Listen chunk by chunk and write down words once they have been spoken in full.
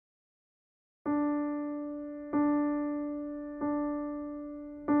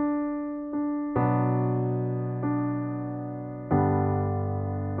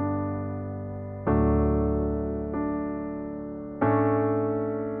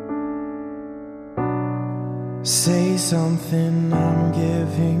Say something, I'm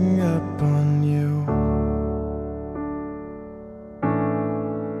giving up on you.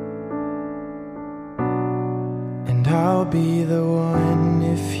 And I'll be the one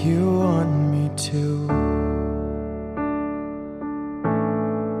if you want me to.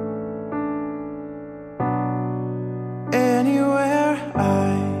 Anywhere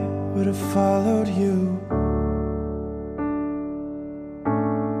I would have followed you.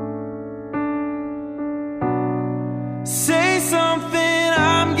 Say something,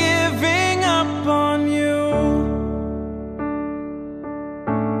 I'm giving up on you.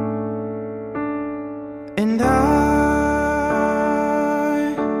 And I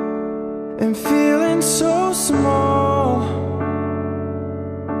am feeling so small.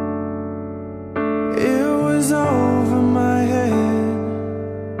 It was over my head.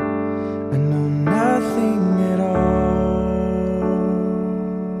 I know nothing at all.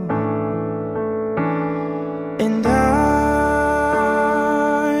 And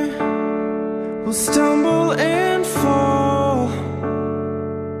will stumble and fall.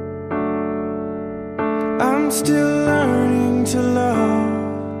 I'm still learning to love,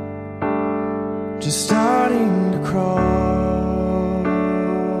 just starting to crawl.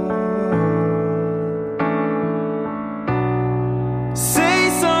 Say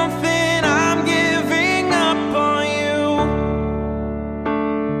something, I'm giving up on you.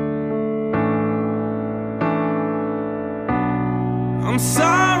 I'm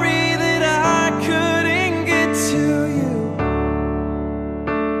sorry couldn't get to you.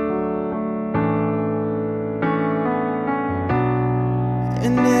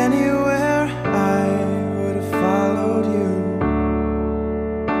 And anywhere I would have followed you.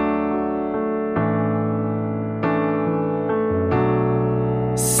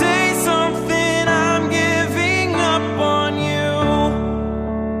 Say something, I'm giving up on you.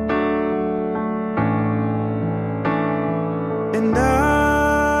 And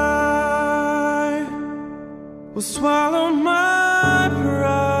will swallow my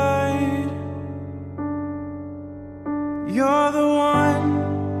pride. You're the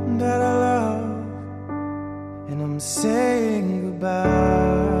one that I love, and I'm saying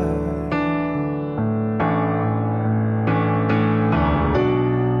goodbye.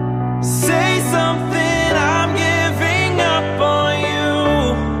 Say something, I'm giving up on you.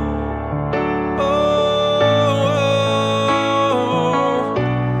 Oh,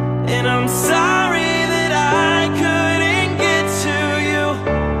 and I'm sorry.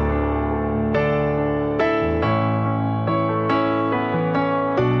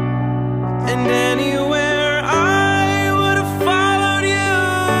 And anywhere I would have followed you.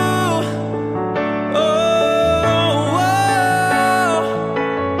 Oh,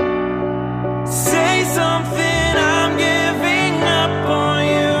 say something, I'm giving up on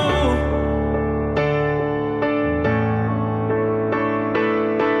you.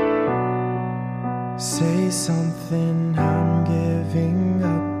 Say something, I'm giving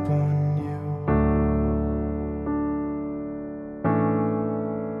up on you.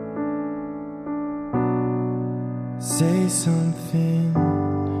 Say something.